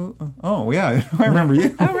who? Oh, yeah. I remember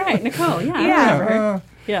you. Oh, right. Nicole. Yeah. Yeah. I remember her.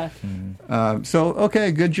 Yeah.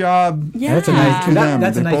 Okay, good job. Yeah. That's a nice. To them.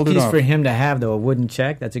 That's a They nice pulled it piece off. for him to have, though. A wooden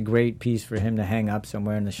check. That's a great piece for him to hang up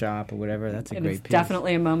somewhere in the shop or whatever. That's a And great it's piece.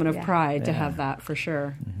 definitely a moment of pride to have that, for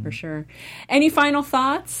sure. For sure. Any final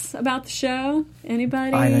thoughts about the show?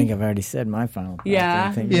 Anybody? I think I've already said my final thoughts. Yeah.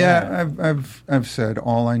 I think, I've said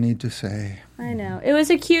all I need to say. I know. It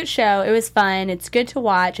was a cute show. It was fun. It's good to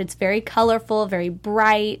watch. It's very colorful, very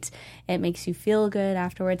bright. It makes you feel good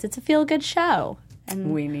afterwards. It's a feel-good show.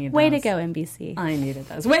 And we need way those. to go, NBC. I needed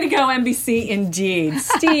those. Way to go, NBC, indeed.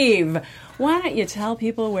 Steve, why don't you tell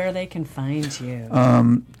people where they can find you?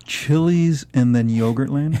 Chili's and then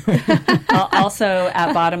Yogurtland. Also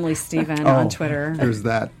at Bottomley Steven on Twitter. There's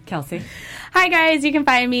that. Kelsey. Hi, guys. You can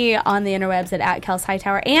find me on the interwebs at Kelsey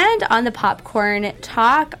Hightower and on the Popcorn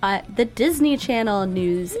Talk at the Disney Channel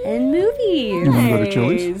News and Movies. You want to go to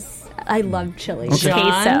Chili's? I love Chili's. Okay.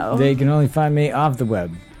 Queso. They can only find me off the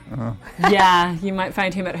web. Yeah, you might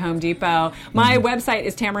find him at Home Depot. My website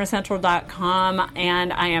is tamaracentral.com,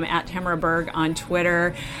 and I am at Tamara Berg on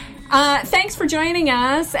Twitter. Thanks for joining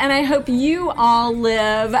us, and I hope you all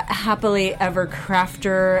live happily ever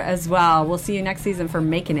crafter as well. We'll see you next season for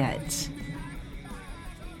Making It.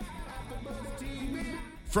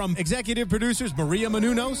 From executive producers Maria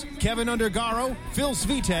Menounos, Kevin Undergaro, Phil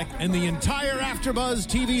Svitek, and the entire AfterBuzz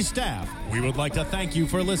TV staff, we would like to thank you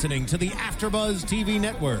for listening to the AfterBuzz TV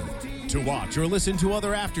network. To watch or listen to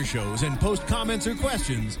other after shows and post comments or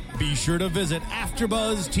questions, be sure to visit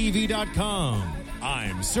AfterBuzzTV.com.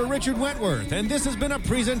 I'm Sir Richard Wentworth, and this has been a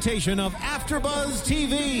presentation of AfterBuzz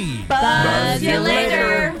TV. Buzz you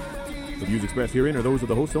later. The views expressed herein are those of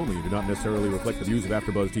the hosts only and do not necessarily reflect the views of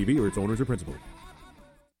AfterBuzz TV or its owners or principals.